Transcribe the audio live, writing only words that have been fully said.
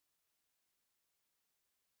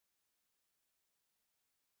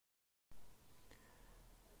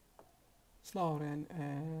سلااوڕێن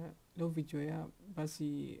لەو ڤیددیۆیە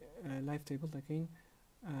باسی لایف تیبل دەکەین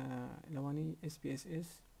لەوانەی spss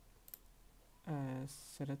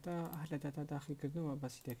سەرەتا هەر لە داتا داخلکردنەوە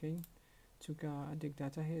باسی دەکەین چونکە هەندێک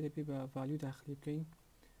داتا هەیە دەبێت بە ڤالیو داخلی بکەین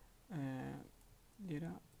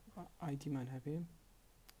لێرە ئایدیمان هەبێ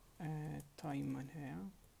تایممان هەیە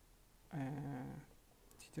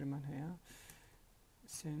تیترمان هەیە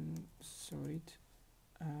سنسۆریت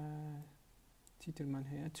تیترمان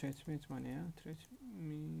هەیە ترێتمنتمان هەیە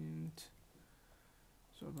ترێتمنت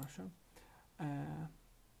زۆر باشە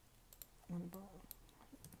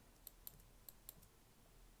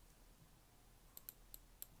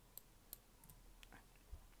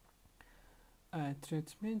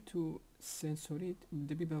ترێتمنت و سنسۆریت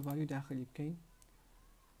دەبی بە ڤالیو داخلی بکەین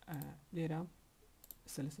لێرە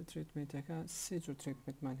سەلسە ترێتمنتەکە سێ جۆر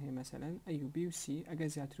ترێتمنتمان هەیە مەسەلەن A و B و C ئەگە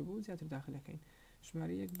زیاتر بوو زیاتر داخلەکەین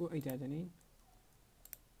ژمارە 1 بۆ A دادەنین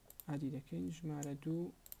عادی دەکەین ژمارە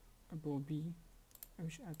 2 بۆ B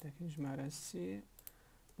ئەوش ئاد دەکەین ژمارە 3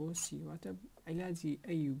 بۆ C واتە عیلاجی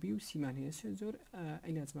A و B و C مان هەیە سێ جۆر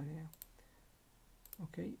عیلاجمان هەیە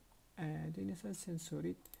ئۆکەی دێنە سەر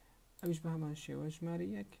سنسۆریت ئەوش بە هەمان شێوە ژمارە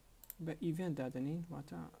 1 بە ئیڤنت دادەنین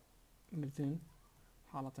واتە مردن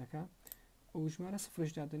حاڵەتەکە و ژمارە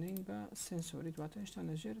سفرش دادەنین بە سنسۆریت واتە هێشتا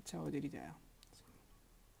لەژێر چاوەدێریدایە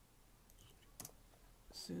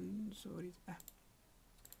سنسۆریت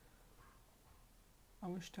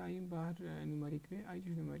ئەوەش تایم بە هەر نومەریک بێ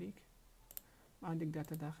ئایدی نومەریک هەندێک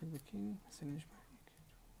داتە داخل بکەین مەسەلەن ژمارە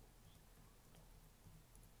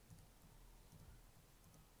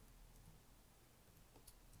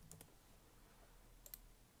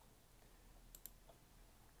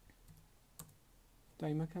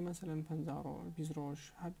تایمەکە مەسەلەن 50 ڕۆژ 20 ڕۆژ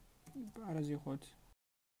هەر ئارەزی خۆت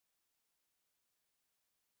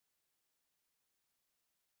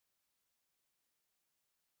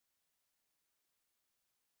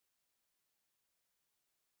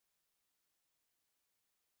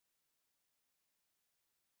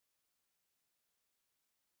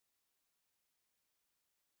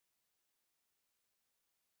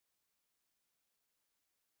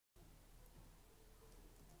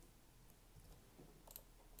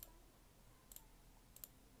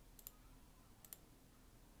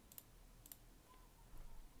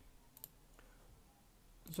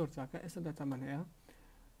زۆر چاکە ئێستا داتامان هەیە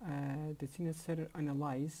دەچینە سەر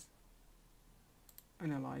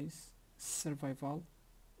ئەنالایز سەرڤایڤال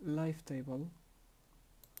لایف تیبل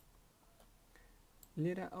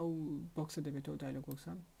لێرە ئەو بۆکسە دەبێتەوە دایلۆگ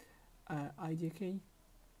بۆکسە ئایدیەکەی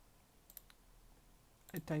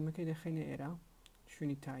تایمەکەی دەخینە ئێرە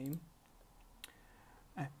شوێنی تایم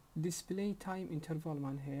دیسپلی تایم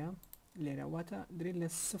ئینتەرڤاڵمان هەیە لێرە واتە درێت لە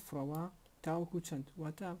سفرەوە تاوەکو چەند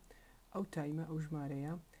واتە ئەو تایمە ئەو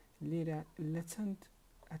ژمارەیە لێرە لە چەند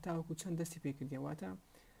هەتاوەکو چەند دەستی پێکردیە واتە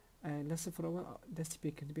لە سفرەوە دەستی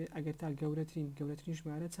پێکرد بێت ئەگەر تا گەورەترین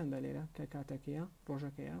ژمارە چەندە لێرە کە کاتەکەیە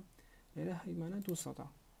ڕۆژەکەیە لێرە هەیمانە 200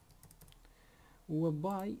 وە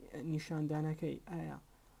بای نیشاندانەکەی ئایا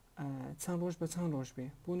چەند ڕۆژ بە چەند ڕۆژ بێ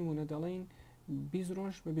بۆ نمونە دەڵێن 20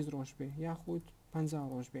 ڕۆژ بە 20 ڕۆژ بێ یاخود 50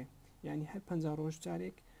 ڕۆژ بێ یعنی هەر 50 ڕۆژ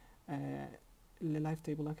جارێک لە لایف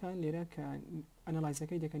تیبڵەکان لێرە کە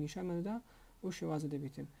ئەنەلایزەکەی دەکە نیشانمەدا ئەو شێوازە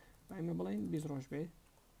دەبێتن با ئێمە بڵێن 20 ڕۆژ بێ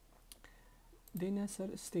دێنە سەر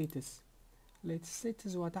ستیتس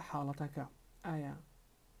ستیتس واتە حاڵەتەکە ئایا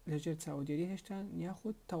لەژێر چاودێری هێشتا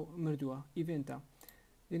یاخود مردووە ئیڤنتە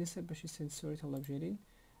دێنە سەر بەشی سنسۆریت هەڵەبژێرین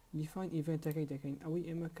دیفاین ئیڤنتەکەی دەکەین ئەوەی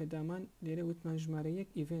ئێمە کە دامان لێرە وتمان ژمارە 1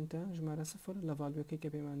 ئیڤنتە ژمارە 0 لە ڤالوەکەی کە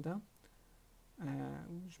پێماندا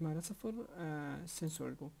ژمارە 0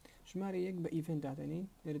 سنسۆر بوو ژمارە 1 بە ئیڤنت دادەنین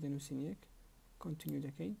لێرە دەنووسین 1 کۆنتینیو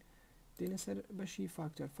دەکەین دێنە سەر بەشی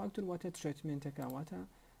فاکتۆر واتە ترێتمنتەکە واتە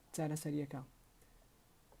چارەسەریەکە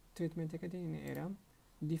ترێتمنتەکە دێنە ئێرە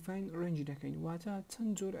دیفاین ڕێنجی دەکەین واتە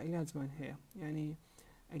چەند جۆر عیلاجمان هەیە یعنی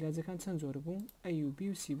عیلاجەکان چەند جۆر بوو A و B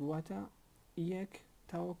و C بوو واتە 1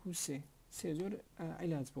 تاوەکو 3 جۆر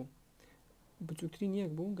عیلاج بوو بچووکترین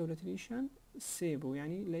 1 بوو گەورەتریشان 3 بوو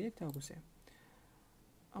یعنی لە 1 تاوەکو 3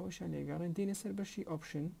 ئەوەشان لێگەڕێن دێنە سەر بەشی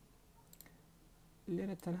ئۆپشن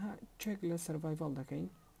لێرە تەنها چێک لە سەرڤایڤال دەکەین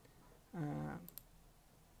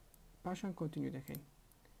پاشان کۆنتینیو دەکەین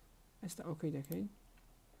ئێستا ئۆکەی دەکەین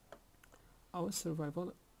ئەوە سەرڤایڤال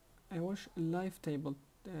ئەوەش لایف تیبل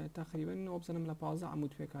تقریبا ئەوە بزانم لە 15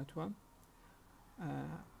 عمود پێکاتوە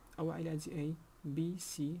ئەوە عیلاجی A B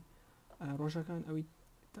C ڕۆژەکان ئەوی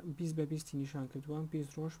 20 بە 20 نیشان کردووە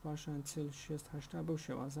 20 ڕۆژ پاشان 40 60 80 بەو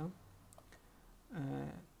شێوازە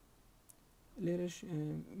لێرەش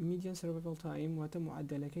میدیان سەرڤایڤال تایم واتە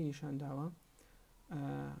معدەلەکەی نیشان داوە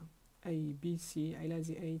A B C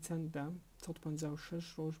علاجی A چەندە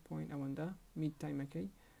 156 ڕۆژ پوین ئەوەندە مید تایمەکەی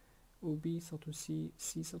و B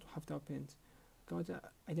 375 کەواتە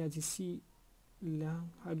علاجی C لە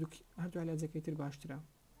هەردوو علاجەکەی تر باشترە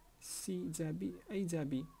C جابی A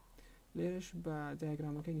جابی لێرەش بە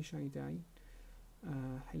دایاگرامەکەی نیشانی داین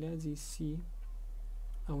علاجی C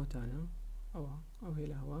ئەوەتانە ئەو هێ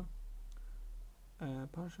لە هەوە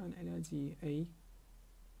پاشان علاجی A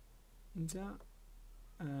اینجا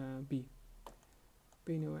B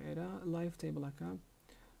بینەوە ئێرە لایف تیبڵەکە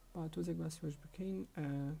با تۆزێک باسی وەش بکەین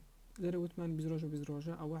لەرە وتمان 20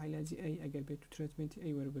 ڕۆژە ئەوە علاجی A ئەگەر بێت و ترێتمنتی A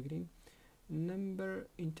وەربگرین نمبر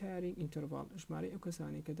ئینتارینگ ئینتەرڤال ژمارەی ئەو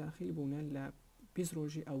کەسانی کە داخل بوونە لە 20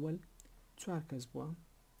 ڕۆژی ئەوەل 4 کەس بووە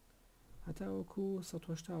هەتا وەکو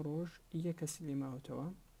 180 ڕۆژ یەک کەسی لێ ماوەتەوە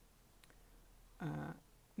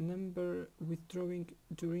number withdrawing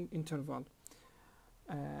during interval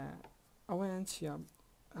ئەوەیان چییە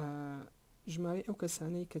ژمارەی ئەو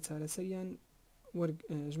کەسانەی کە چارەسەریان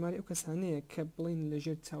ژمارەی ئەو کەسانەیە کە بڵین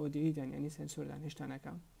لەژێر چاوەدێریدان ینی سەنسۆردان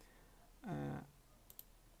هێشتانەکە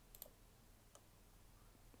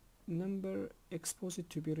number exposed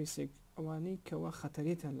to be risk ئەوانەی کەوا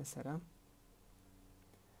خەتەرێتان لەسەرە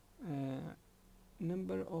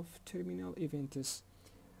number of terminal events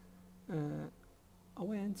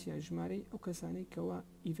ئەوەیان چیە ژمارەی ئەو کەسانەی کەوا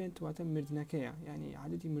ئیڤنت واتە مردنەکەیە ینی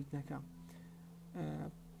عادەتی مردنەکە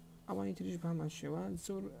ئەوانی تریش بە هەمان شێوە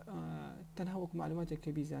زۆر تەنها وەک معلوماتێک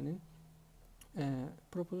کە بیزانن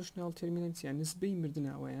proportional terminal چیە نسبەی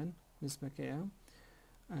مردنە ئەوەیان نسبەکەیە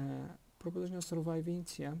proportional surviving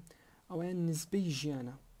چیە ئەوەیان نسبەی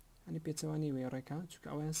ژیانە هەنی پێچەوانی وێڕێکە چونکە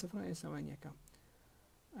ئەویان سفرە ئێساوان یەکە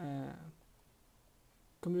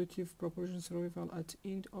cumulative proportional survival at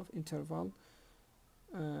end of interval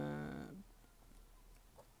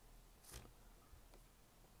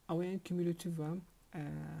ئەوەیان cumulative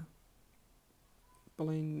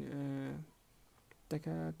بڵین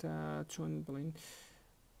دەکاتە چۆن بڵین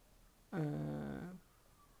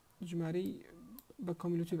ژمارەی بە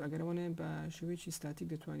کۆمیلوتیڤ ئەگەرەوەنێ بە شێوەیەکی ستاتیک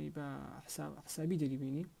دەتوانی بە حسابی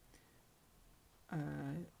دەریبینی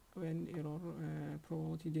ئەویان ئێرۆر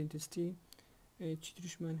probability density چی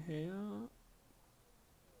تریشمان هەیە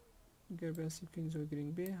گەر باسی بکەین زۆر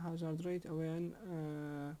گرنگ بێ hazard rate ئەویان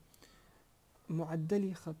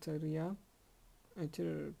معدلی خەتەریە ئەتر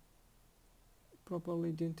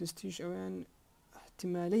probability densityش ئەویان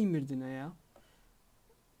احتیمالەی مردنەیە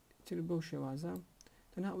تر بەو شێوازە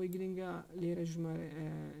تەنها ئەوەی گرنگە لێرە ژمارە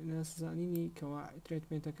ناسزانینی کەوا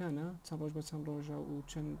ترێتمنتەکانە چەند ڕۆژ بە چەند ڕۆژە و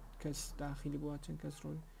چەند کەس داخلی بووە چەند کەس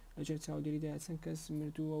ڕۆژ لەجێر چاودێریدایە چەند کەس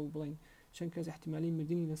مردووە و بڵین چەند کەس احتیمالی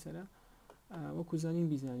مردنی لەسەرە وەکو زانین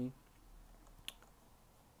بیزانین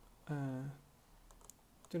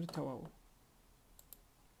تر تەواو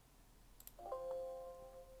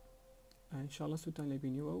ئینشاءالله سوتان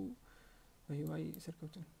لێبینیوە و بە هیوای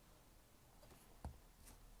سەرکەوتن